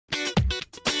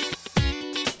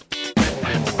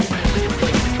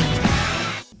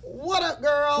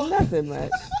nothing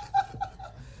much.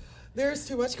 There's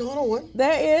too much going on.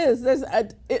 There is.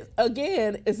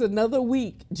 Again, it's another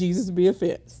week. Jesus be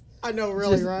offense. I know,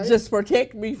 really, right? Just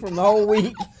protect me from the whole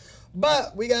week.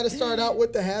 But we got to start out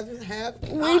with the have and have.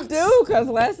 We do, because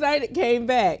last night it came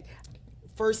back.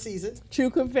 First season. True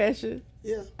confession.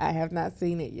 Yeah. I have not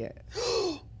seen it yet.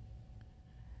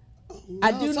 No,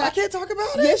 I do not. I can't talk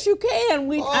about it? Yes, you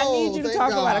can. I need you to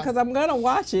talk about it because I'm going to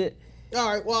watch it.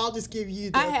 All right. Well, I'll just give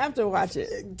you I have to watch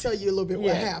it. Tell you a little bit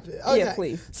what happened. Okay. Yeah,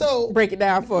 please. So break it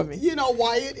down for me. You know,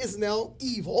 Wyatt is now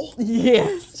evil.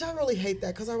 Yes. Which I really hate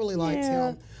that because I really liked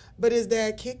him. But his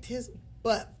dad kicked his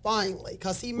butt finally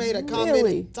because he made a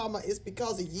comment talking about it's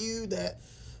because of you that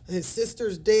his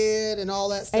sister's dead and all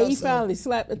that stuff. And he finally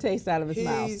slapped the taste out of his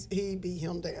mouth. He beat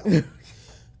him down.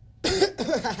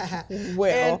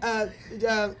 Well,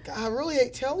 and I really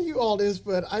ain't telling you all this,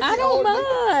 but I don't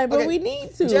mind, but we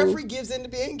need to. Jeffrey gives in to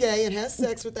being gay and has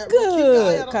sex with that Good, real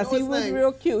cute guy. because he was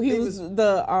real cute. He was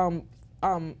the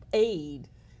aide.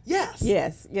 Yes.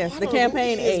 Yes. The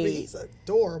campaign aide. He's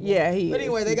adorable. Yeah, he is. But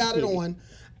anyway, they got it on,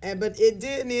 but it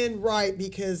didn't end right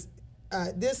because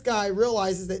this guy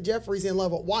realizes that Jeffrey's in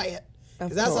love with Wyatt.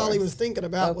 Because that's all he was thinking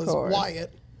about was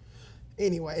Wyatt.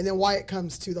 Anyway, and then Wyatt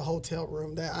comes to the hotel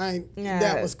room.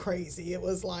 That was crazy. It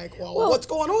was like, well, what's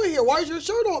going on here? Why is your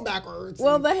shirt on backwards?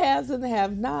 Well, the haves and the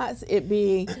have-nots, it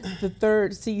being the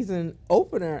third season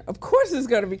opener, of course it's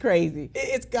going to be crazy.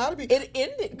 It's got to be. It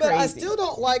ended crazy. But I still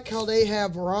don't like how they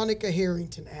have Veronica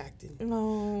Harrington acting.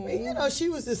 No. I mean, she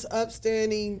was this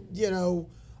upstanding,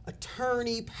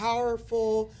 attorney,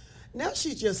 powerful. Now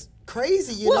she's just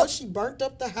crazy. She burnt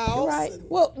up the house. Right.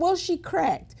 Well, she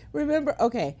cracked. Remember,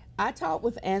 I talked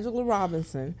with Angela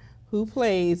Robinson, who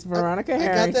plays Veronica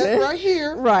Harrington. I got that right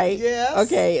here. Right. Yes.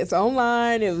 Okay, it's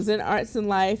online. It was in Arts and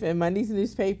Life and Monday's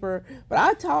newspaper. But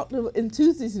I talked in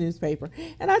Tuesday's newspaper,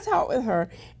 and I talked with her,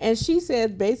 and she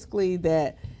said basically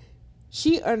that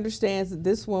she understands that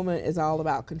this woman is all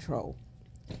about control.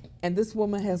 And this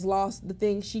woman has lost the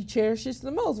thing she cherishes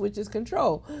the most, which is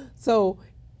control. So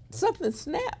something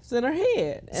snaps in her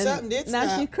head. And something did now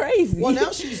snap. She's crazy. Well,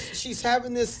 now she's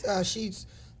having this, she's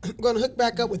going to hook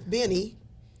back up with Benny,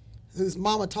 whose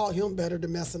mama taught him better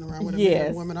than messing around with a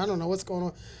married woman. I don't know what's going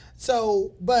on.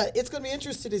 So, but it's going to be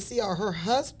interesting to see how her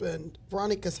husband,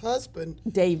 Veronica's husband,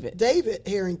 David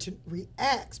Harrington,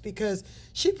 reacts, because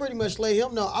she pretty much let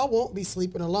him know, I won't be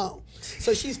sleeping alone.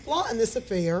 So she's plotting this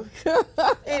affair.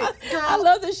 I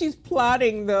love that she's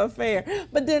plotting the affair.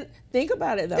 But then think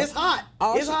about it, though. It's hot.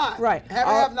 It's hot. Right.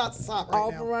 Have-nots is hot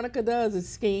right now. All Veronica does is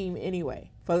scheme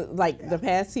anyway. For the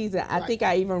past season, I think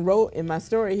I even wrote in my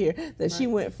story here that she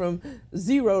went from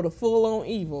zero to full-on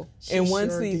evil in one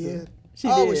season. She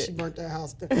did. She burnt that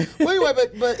house down. Well, anyway,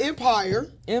 but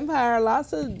Empire,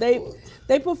 lots of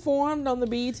they performed on the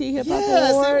BET Hip Hop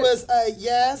Yes, Awards. it was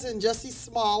Yaz and Jussie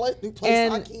Smollett who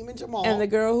plays Hakeem and Jamal, and the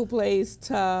girl who plays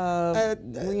her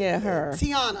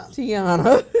Tiana.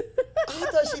 I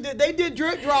thought she did. They did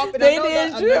drip drop. And I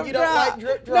know you don't like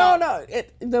drip drop. No.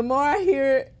 The more I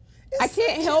hear it, I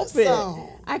can't help it.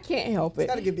 I can't help it.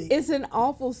 It's got a good beat. It's an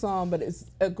awful song, but it's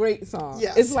a great song.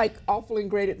 Yes. It's like awful and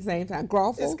great at the same time.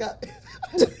 Grawful. It's got.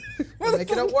 We're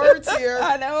making up words here.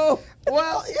 I know.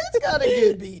 Well, it's got a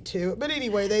good beat to it. But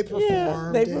anyway, they performed.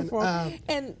 Yeah, they performed.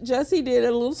 And Jussie did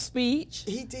a little speech.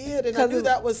 He did, and I knew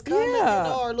that was coming.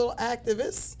 Our little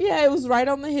activists. Yeah, it was right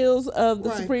on the heels of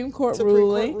the Supreme Court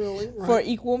ruling for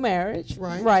equal marriage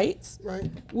rights.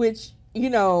 Right. Which,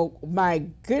 my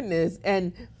goodness,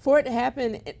 and for it to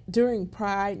happen during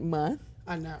Pride Month.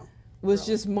 I know. Was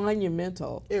just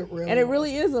monumental. It really and it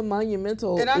really is a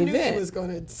monumental event. And I knew he was going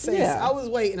to say I was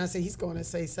waiting. I said, he's going to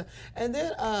say something. And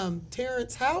then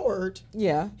Terrence Howard,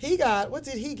 he got, what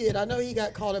did he get? I know he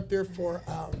got called up there for,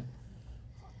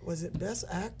 was it Best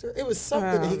Actor? It was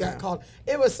something that he got called.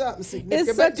 It was something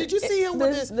significant. But did you see him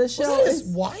with his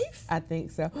wife? I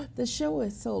think so. The show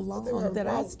is so long that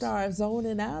I start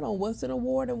zoning out on what's an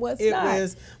award and what's not. It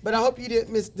was. But I hope you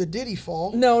didn't miss the Diddy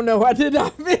fall. No, I did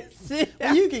not miss it.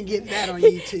 You can get that on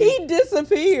YouTube. He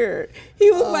disappeared.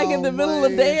 He was like in the middle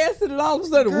of dancing, and all of a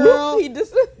sudden, whoop, he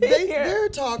disappeared. They're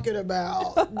talking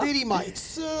about Diddy might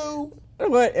sue.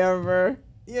 Whatever.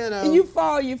 You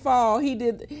fall. He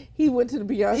went to the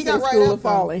Beyonce School of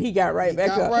Falling. He got right back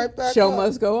up. Show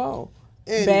must go on.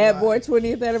 Anyway. Bad Boy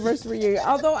 20th anniversary year.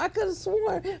 Although I could have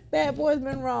sworn Bad Boy's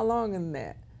been around longer than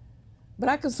that. But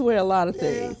I could swear a lot of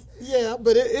things. Yeah,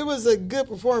 but it was a good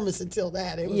performance until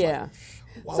that. It was like,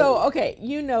 so,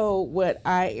 you know what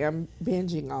I am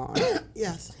binging on?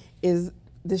 Yes. Is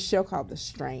this show called The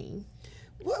Strain.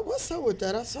 What's up with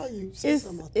that? I saw you say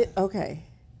something about that. Okay.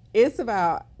 It's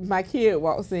about my kid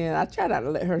walks in. I try not to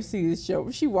let her see this show,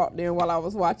 but she walked in while I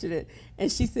was watching it,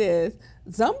 and she says,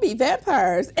 "Zombie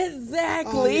vampires."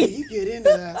 Exactly. Oh, yeah, you get into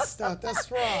that stuff. That's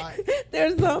right.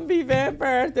 They're zombie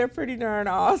vampires. They're pretty darn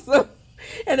awesome.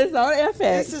 And it's on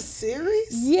FX. It's a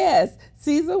series? Yes.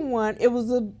 Season 1. It was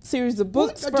a series of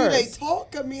books first. Do they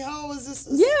talk? I mean, how is this?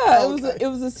 Yeah, it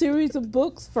was a series of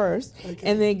books first. Okay.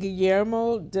 And then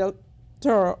Guillermo del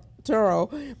Toro,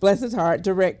 bless his heart,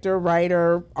 director,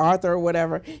 writer, author,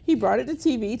 whatever, he brought it to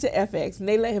TV, to FX, and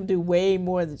they let him do way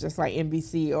more than just like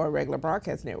NBC or a regular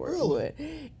broadcast network would.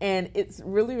 And it's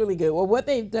really, really good. Well, what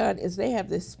they've done is they have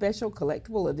this special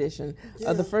collectible edition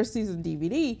of the first season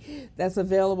DVD that's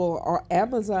available on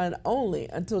Amazon only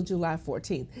until July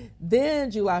 14th. Then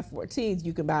July 14th,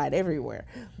 you can buy it everywhere.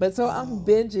 But so I'm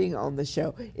binging on the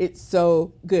show. It's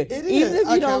so good. It even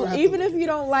is. Even if you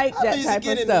don't like that type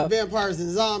of stuff. Vampires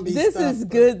and zombies. This is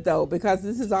good though, because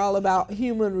this is all about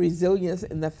human resilience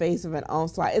in the face of an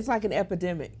onslaught. It's like an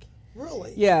epidemic.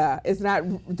 Really? Yeah, it's not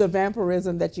the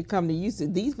vampirism that you come to used to.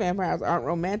 These vampires aren't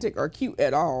romantic or cute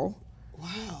at all.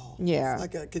 Wow. Yeah. It's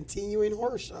like a continuing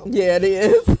horror show. Yeah, it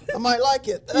is. I might like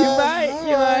it. You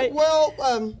might.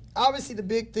 Well, obviously the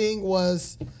big thing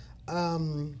was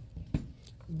that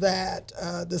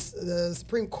the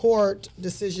Supreme Court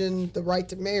decision, the right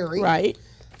to marry. Right.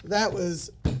 That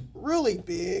was really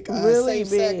big. Really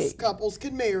Same-sex big. couples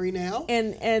can marry now.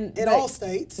 And in all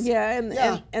states. Yeah,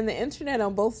 and the internet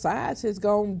on both sides has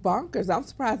gone bonkers. I'm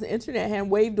surprised the internet hadn't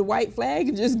waved a white flag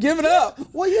and just given up.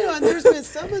 Well, and there's been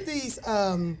some of these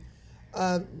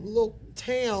little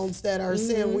towns that are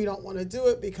saying we don't want to do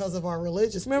it because of our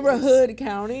religious Remember beliefs. Hood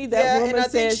County? That woman and I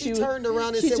think said she turned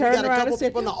around and said, we got a couple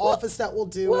people in the office that will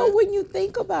do it. Well, when you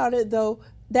think about it, though,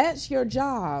 that's your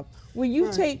job. When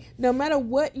you take, no matter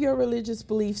what your religious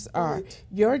beliefs are,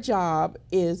 your job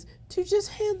is to just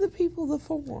hand the people the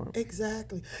form.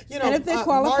 Exactly. And if they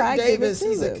qualify, Mark Davis, give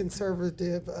it to he's them. a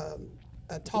conservative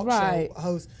talk show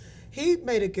host. He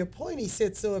made a good point. He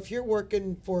said, so if you're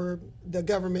working for the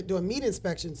government doing meat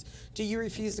inspections, do you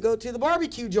refuse to go to the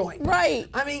barbecue joint? Right.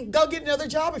 I mean, go get another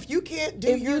job if you can't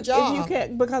do your job. If you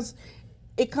can't, because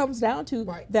it comes down to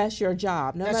that's your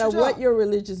job, no That's matter your what job. your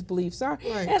religious beliefs are.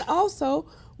 Right. And also,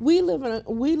 we live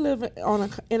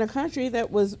in a country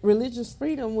that was religious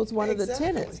freedom was one of the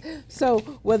tenets. So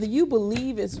whether you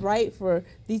believe it's right for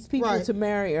these people to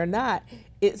marry or not,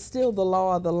 it's still the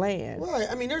law of the land. Right.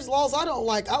 I mean, there's laws I don't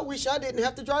like. I wish I didn't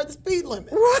have to drive the speed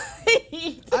limit.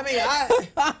 Right. I mean,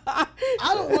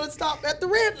 I don't want to stop at the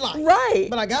red light. Right.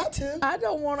 But I got to. I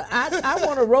don't want to. I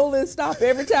want to roll and stop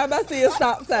every time I see a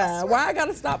stop sign. Why I got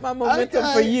to stop my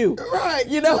momentum for you? Right.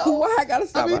 You know why I got to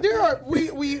stop? I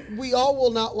mean, we all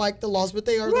will not like the laws, but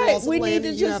they are the laws of the land,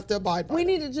 and you have to abide by them. We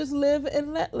need to just live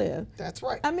and let live. That's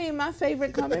right. I mean, my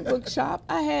favorite comic book shop,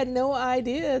 I had no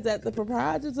idea that the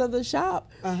proprietors of the shop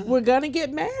were going to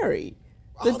get married.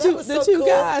 The two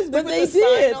guys, but they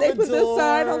did. They put the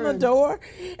sign on the door.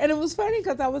 And it was funny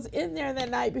because I was in there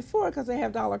that night before because they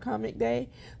have Dollar Comic Day.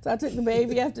 So I took the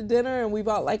baby after dinner and we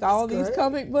bought like all these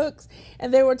comic books.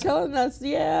 And they were telling us,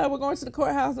 yeah, we're going to the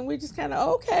courthouse. And we just kind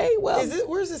of, okay, well.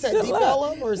 Where's this at? Deep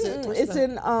Ellum or is it? It's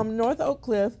in North Oak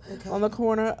Cliff on the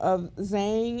corner of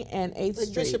Zang and 8th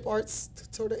Street. Bishop Arts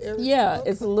sort of area? Yeah,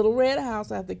 it's a little red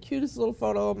house. I have the cutest little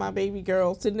photo of my baby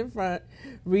girl sitting in front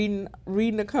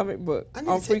reading a comic book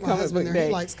on Free Comic Book Day.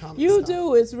 He likes comic You stuff.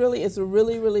 do. It's a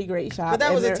really, really great shop. But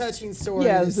that was a touching story.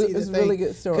 Yeah, it's a really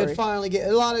good story. Could finally get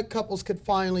a lot of couples could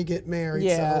finally get married.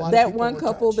 Yeah, so that one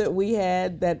couple that we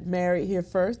had that married here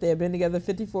first, they had been together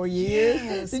 54 years.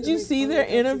 Yes, Did you see their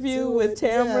interview with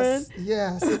Tamron?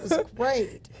 Yes, it was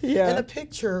great. Yeah, and the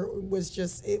picture was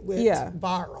just went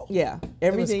viral. Yeah,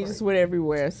 everything just went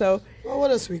everywhere. So, well,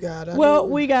 what else we got?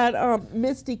 We got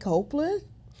Misty Copeland.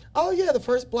 Oh yeah, the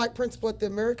first black principal at the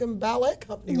American Ballet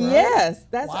Company, right? Yes,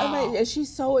 that's amazing. And she's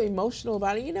so emotional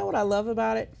about it. You know what I love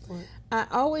about it? What? I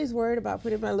always worried about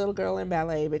putting my little girl in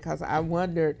ballet because I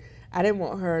wondered, I didn't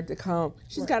want her to come.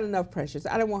 She's got enough pressures.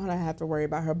 I didn't want her to have to worry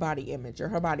about her body image or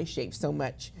her body shape so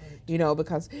much, you know,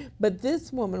 but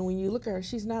this woman, when you look at her,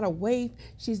 she's not a waif.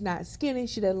 She's not skinny.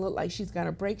 She doesn't look like she's going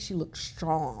to break. She looks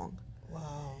strong.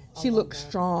 Wow. She looks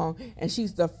strong. And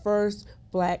she's the first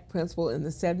black principal in the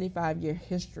 75-year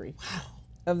history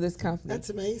of this company. That's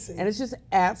amazing. And it's just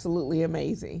absolutely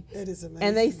amazing. It is amazing.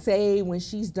 And they say when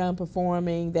she's done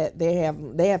performing that they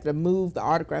have to move the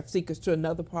autograph seekers to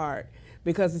another part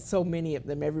because it's so many of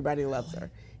them. Everybody loves her.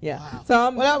 Yeah. Wow.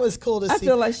 So that was cool to see. I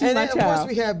feel like she's my child. And of course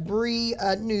we have Bree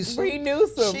Newsome. Bree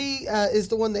Newsome. She is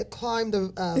the one that climbed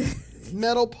the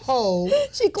metal pole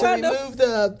to remove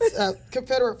the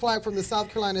Confederate flag from the South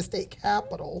Carolina state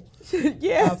capitol.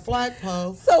 Yeah.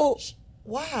 Flagpole. So.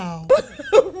 Wow.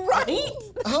 Right?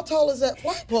 How tall is that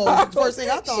flagpole? That's the first thing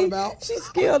I thought about. She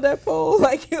scaled that pole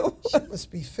like it was. She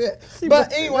must be fit.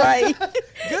 But anyway, right.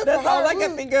 Good That's for all her. I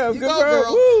can think of. You good go, for her.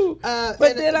 girl. Woo.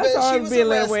 But then I saw her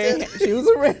feeling where she was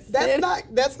arrested.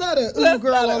 That's not a ooh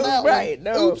girl on that right, one.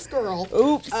 No. Oops, girl.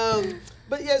 Oops.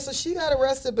 But yeah, so she got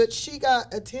arrested, but she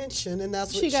got attention, and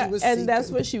that's what she was seeking. And that's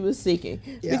what she was seeking.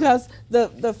 Yeah. Because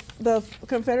the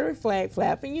Confederate flag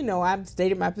flapping, you know, I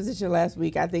stated my position last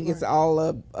week. I think it's all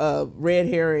a red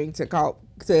herring to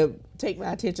take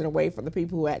my attention away from the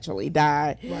people who actually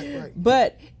died. Right.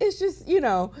 But it's just, you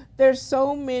know, there's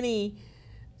so many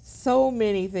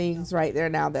things right there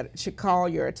now that should call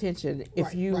your attention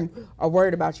if you are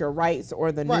worried about your rights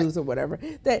or the news or whatever.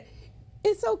 That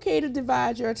it's okay to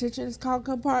divide your attention. It's called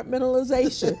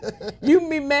compartmentalization. You can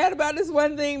be mad about this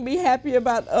one thing, be happy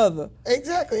about the other.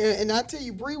 Exactly, and I tell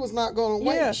you, Bree was not going to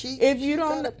wait. Yeah. If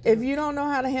you don't know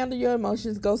how to handle your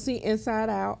emotions, go see Inside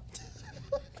Out.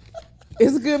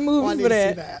 It's a good movie for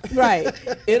that. Right.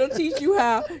 It'll teach you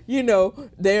how, you know,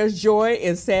 there's joy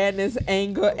and sadness,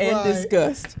 anger, and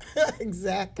disgust.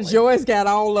 Exactly. Joy's got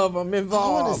all of them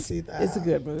involved. I want to see that. It's a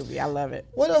good movie. I love it.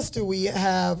 What else do we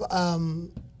have?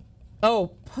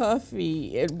 Oh,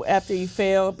 Puffy, after he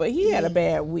fell, but he had a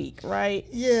bad week, right?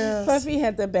 Yes. Puffy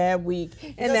had the bad week.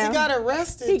 And now he got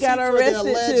arrested. He got arrested for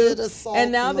the alleged assault.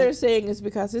 And now they're saying it's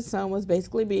because his son was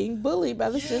basically being bullied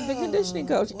by the strength and conditioning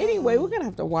coach. Wow. Anyway, we're going to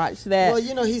have to watch that. Well,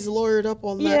 you know, he's lawyered up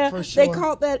on that for sure. They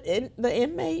caught that the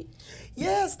inmate.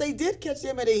 Yes, they did catch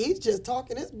him, and he's just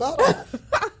talking his butt off.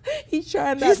 He's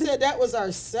trying not He said that was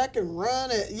our second run.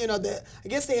 You know, I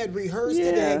guess they had rehearsed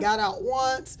it and got out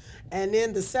once, and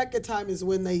then the second time is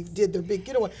when they did their big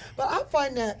getaway. But I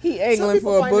find that some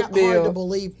people find that hard to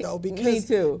believe, though, because Me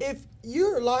too. If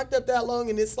you're locked up that long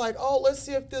and it's like, oh, let's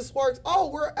see if this works. Oh,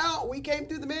 we're out. We came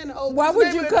through the manhole. Why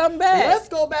would you come back? Let's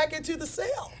go back into the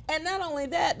cell. And not only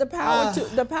that, the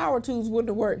power tools wouldn't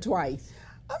have worked twice.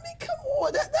 I mean, come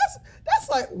on. That's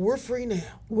like, we're free now.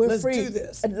 Let's do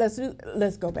this.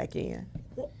 Let's go back in.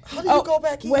 How do you go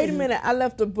back in? Wait a minute. I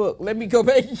left a book. Let me go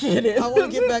back and get it. I want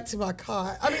to get back to my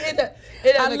car. I mean,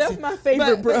 I left my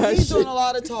favorite brush. But he's doing a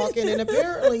lot of talking, and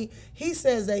apparently he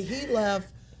says that he left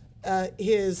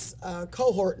his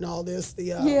cohort and all this,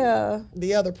 the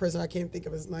other prisoner, I can't think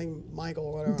of his name, Michael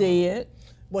or whatever. Dead.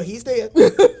 Well, he's dead.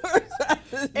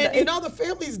 and all the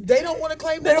families, they don't want to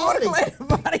claim the body. They don't want to claim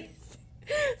the body.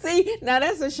 See, now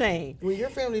that's a shame. Well, your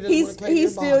family doesn't want to claim He's your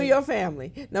still body. your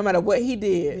family, no matter what he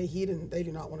did. They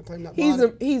do not want to claim that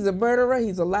body. He's a murderer.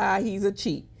 He's a liar. He's a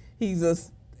cheat.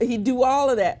 He do all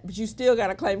of that, but you still got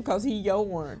to claim him because he your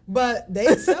one. But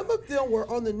some of them were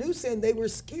on the news saying they were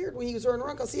scared when he was running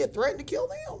around because he had threatened to kill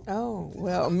them. Oh,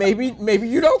 well, maybe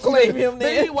you don't claim him then. But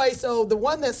anyway, so the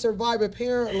one that survived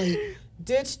apparently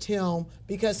ditched him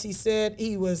because he said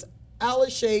he was out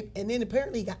of shape, and then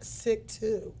apparently he got sick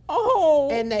too. Oh.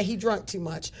 And that he drank too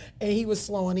much, and he was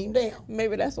slowing him down.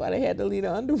 Maybe that's why they had to leave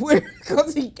the underwear,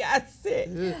 because he got sick.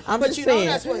 But you know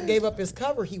that's what gave up his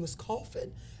cover. He was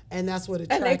coughing, and that's what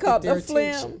attracted their attention. And they called the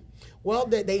phlegm. Well,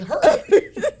 they heard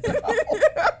it.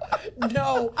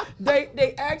 No,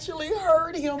 they actually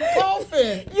heard him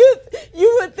coughing.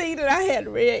 You would think that I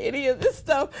hadn't read any of this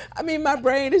stuff. I mean, my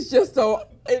brain is just so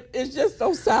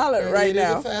silent right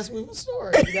now. It's a fast moving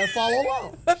story. You gotta follow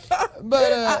along.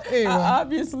 But anyway, I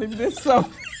obviously missed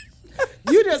something.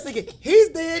 You just thinking he's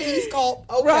dead, he's caught.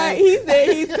 Okay. Right, he's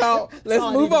dead, he's caught.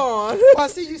 Let's move on. Well, I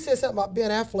see you said something about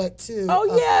Ben Affleck too.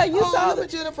 Oh yeah, you saw him and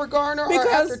Jennifer Garner are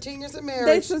after 10 years of marriage.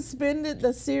 They suspended the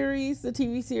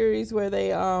TV series where they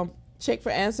check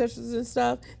for ancestors and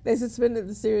stuff. They suspended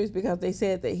the series because they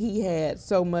said that he had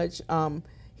so much.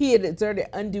 He had exerted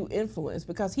undue influence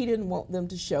because he didn't want them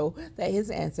to show that his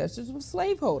ancestors were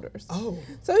slaveholders. Oh.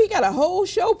 So he got a whole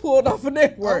show pulled off a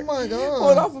network. Oh, my God.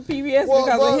 Pulled off of PBS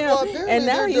because of him. And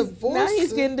now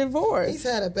he's getting divorced. He's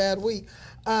had a bad week.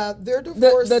 They're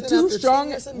divorced the two after 10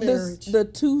 years of marriage. The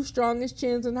two strongest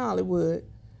chins in Hollywood.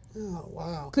 Oh,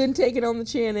 wow. Couldn't take it on the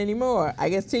chin anymore. I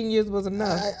guess 10 years was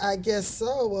enough. I guess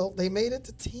so. Well, they made it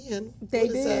to 10. They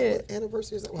did. What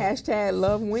anniversary is that? Hashtag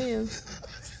love wins.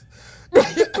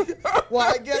 Well,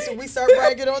 I guess when we start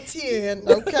bragging on 10,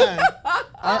 okay.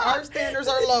 Our standards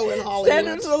are low in Hollywood.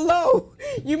 Standards are low.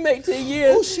 You make 10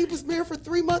 years. Oh, she was married for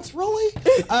 3 months, really?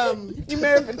 You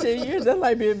married for 10 years. That's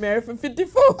like being married for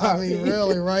 54. I mean,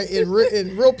 really, right? In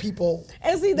real people.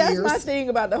 And see, that's my thing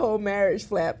about the whole marriage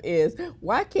flap is,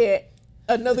 why can't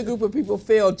another group of people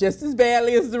fail just as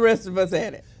badly as the rest of us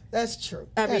at it? That's true.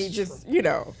 I mean, just, you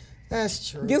know. That's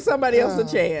true. Give somebody else a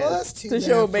chance to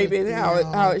show maybe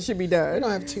how it should be done. We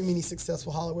don't have too many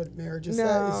successful Hollywood marriages. No,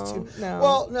 that is too. No.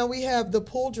 Well, now we have the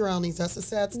pool drownings. That's a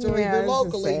sad story here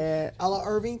locally, a la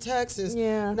Irving, Texas.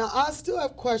 Yeah. Now I still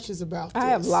have questions about this. I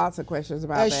have lots of questions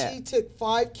about that. She took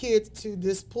 5 kids to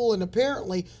this pool, and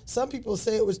apparently some people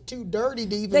say it was too dirty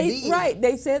to even be. Right.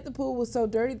 They said the pool was so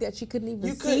dirty that she couldn't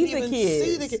even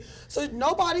see the kids. So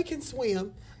nobody can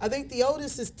swim. I think the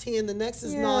oldest is 10, the next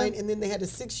is 9, and then they had a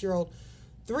 6-year-old.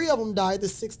 3 of them died, the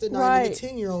 6 to 9, and the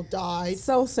 10-year-old died.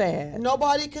 So sad.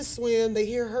 Nobody can swim. They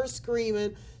hear her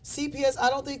screaming. CPS,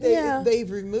 I don't think they've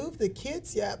removed the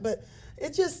kids yet, but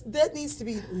that needs to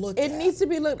be looked at. It needs to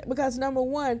be looked at because, number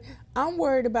one, I'm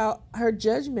worried about her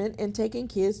judgment in taking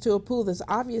kids to a pool that's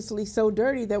obviously so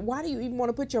dirty that why do you even want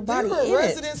to put your body in it?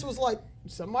 Residents was like,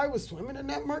 somebody was swimming in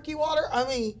that murky water? I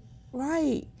mean.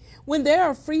 Right. When there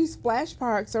are free splash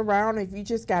parks around, if you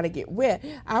just got to get wet,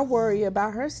 I worry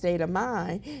about her state of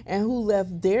mind and who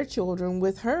left their children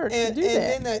with her to do that. And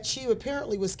then that she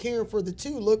apparently was caring for the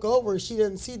 2. Look over, she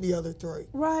doesn't see the other 3.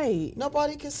 Right.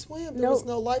 Nobody can swim. There was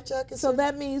no life jackets. So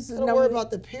that means don't worry about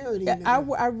the parenting.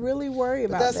 I really worry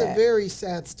about that. That's a very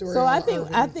sad story. So I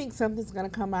think something's going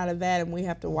to come out of that, and we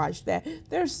have to watch that.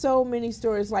 There's so many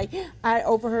stories. Like I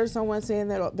overheard someone saying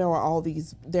that there are all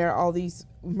these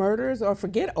murders, or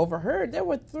forget overheard. There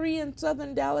were 3 in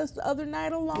Southern Dallas the other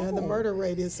night alone. Yeah, the murder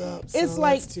rate is up. So it's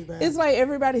like that's too bad. It's like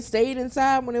everybody stayed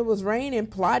inside when it was raining,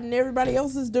 plotting everybody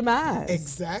else's demise.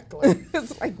 Exactly.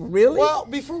 It's like, really? Well,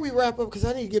 before we wrap up, because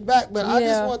I need to get back, but I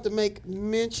just want to make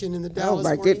mention in the Dallas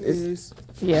Morning News,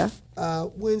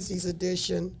 Wednesday's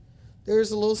edition. There's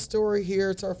a little story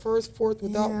here. It's our first 4th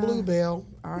without Bluebell.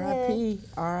 R.I.P.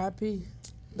 R.I.P.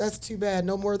 That's too bad.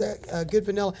 No more of that good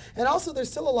vanilla. And also,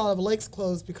 there's still a lot of lakes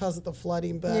closed because of the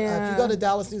flooding. But if you go to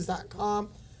DallasNews.com,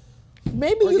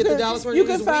 maybe you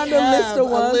can find a list of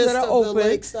ones that are open. The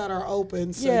lakes that are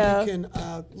open, so you can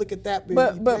look at that.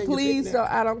 But please,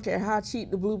 I don't care how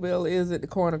cheap the Bluebell is at the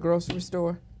corner grocery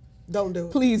store. Don't do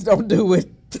it. Please don't do it.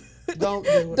 Don't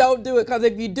do it. Don't do it, because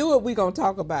if you do it, we're going to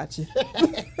talk about you.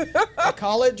 I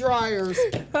call it dryers.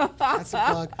 That's a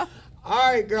plug.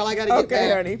 All right, girl, I got to get back.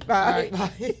 Okay, honey. Bye. All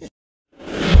right, bye.